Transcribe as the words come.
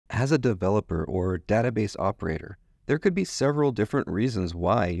As a developer or database operator, there could be several different reasons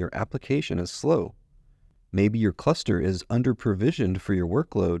why your application is slow. Maybe your cluster is under-provisioned for your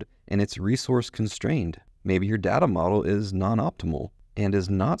workload and it's resource constrained. Maybe your data model is non-optimal and is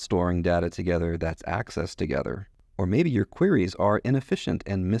not storing data together that's accessed together. Or maybe your queries are inefficient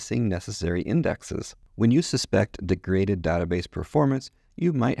and missing necessary indexes. When you suspect degraded database performance,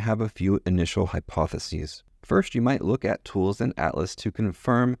 you might have a few initial hypotheses. First, you might look at tools in Atlas to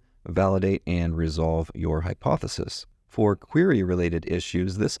confirm, validate, and resolve your hypothesis. For query-related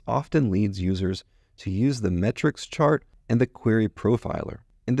issues, this often leads users to use the metrics chart and the query profiler.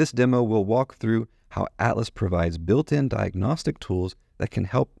 In this demo, we'll walk through how Atlas provides built-in diagnostic tools that can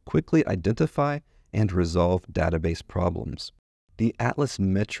help quickly identify and resolve database problems. The Atlas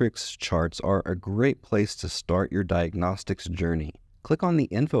metrics charts are a great place to start your diagnostics journey. Click on the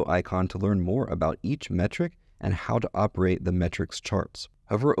info icon to learn more about each metric and how to operate the metrics charts.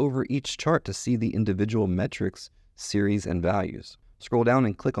 Hover over each chart to see the individual metrics, series, and values. Scroll down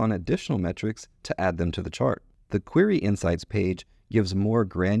and click on additional metrics to add them to the chart. The Query Insights page gives more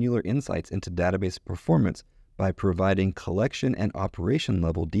granular insights into database performance by providing collection and operation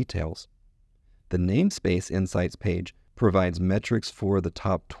level details. The Namespace Insights page provides metrics for the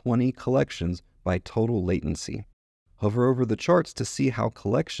top 20 collections by total latency. Hover over the charts to see how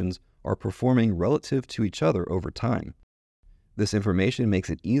collections are performing relative to each other over time. This information makes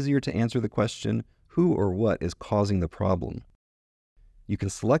it easier to answer the question, who or what is causing the problem? You can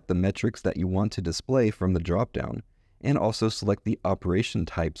select the metrics that you want to display from the dropdown, and also select the operation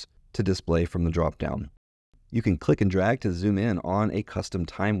types to display from the dropdown. You can click and drag to zoom in on a custom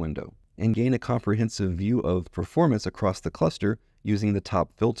time window, and gain a comprehensive view of performance across the cluster using the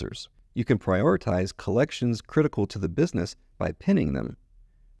top filters. You can prioritize collections critical to the business by pinning them.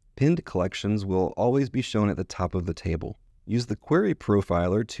 Pinned collections will always be shown at the top of the table. Use the query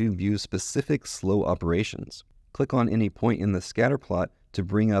profiler to view specific slow operations. Click on any point in the scatter plot to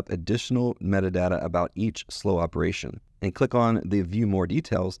bring up additional metadata about each slow operation. And click on the View More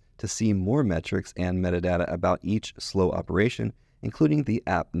Details to see more metrics and metadata about each slow operation, including the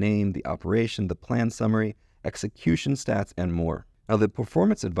app name, the operation, the plan summary, execution stats, and more. Now, the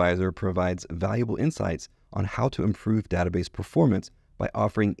Performance Advisor provides valuable insights on how to improve database performance by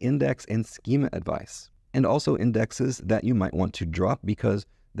offering index and schema advice, and also indexes that you might want to drop because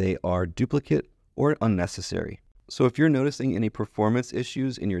they are duplicate or unnecessary. So if you're noticing any performance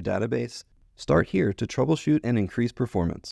issues in your database, start here to troubleshoot and increase performance.